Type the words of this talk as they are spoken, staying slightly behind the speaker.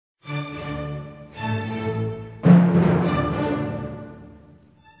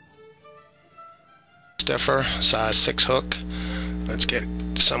stiffer, size 6 hook. Let's get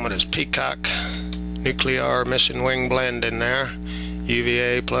some of this peacock Nuclee-r mission wing blend in there.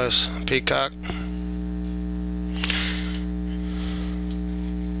 UVA plus peacock.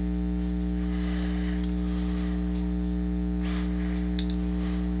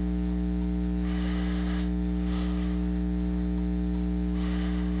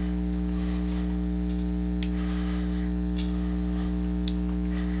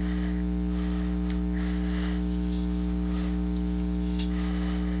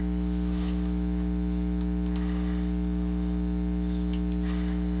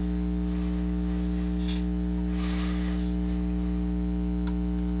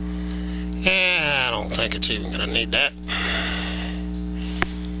 Yeah, I don't think it's even gonna need that.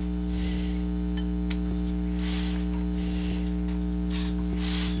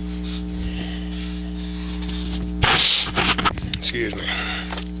 Excuse me.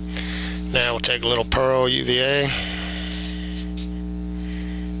 Now we'll take a little pearl UVA.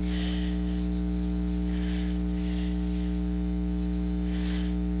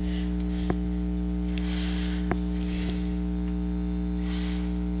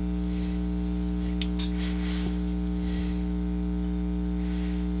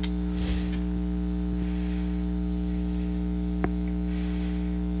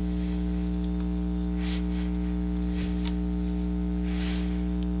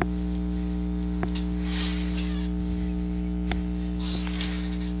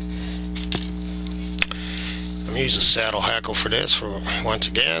 I'm using saddle hackle for this once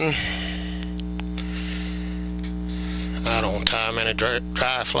again. I don't tie many dry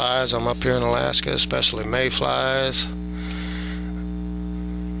flies. I'm up here in Alaska, especially mayflies.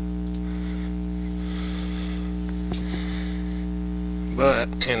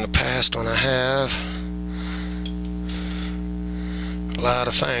 But in the past, when I have, a lot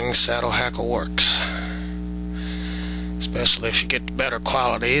of things, saddle hackle works. Especially if you get the better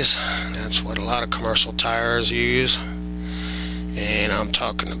qualities. That's what a lot of commercial tires use. And I'm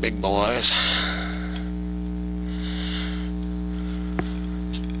talking the big boys.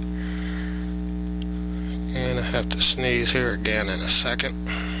 And I have to sneeze here again in a second.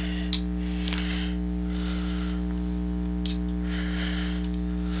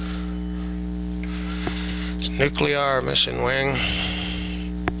 It's Nuclee-r mission wing.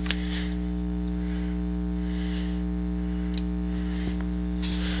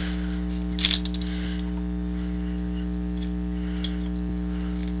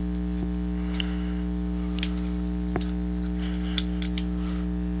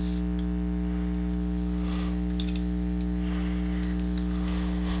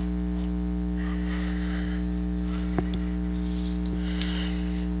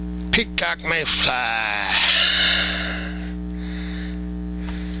 Peacock may fly.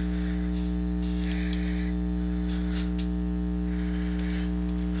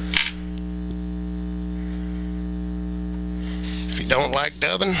 If you don't like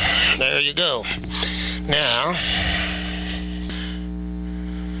dubbing, there you go. Now,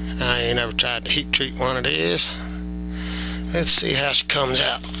 I ain't never tried to heat treat one of these. Let's see how she comes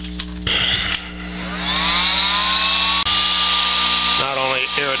out. Not only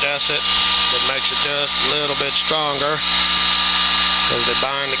iridescent, it makes it just a little bit stronger because they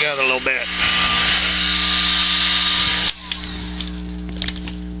bind together a little bit.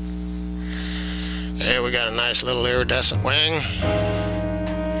 There we got a nice little iridescent wing.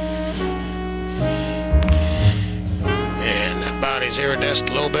 And that body's iridescent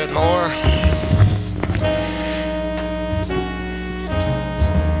a little bit more.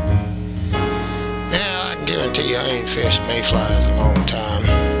 I guarantee you I ain't fished mayflies in a long time,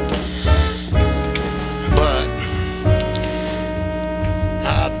 but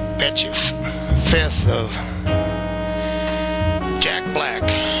I bet you fifth of Jack Black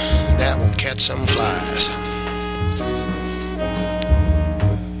that will catch some flies.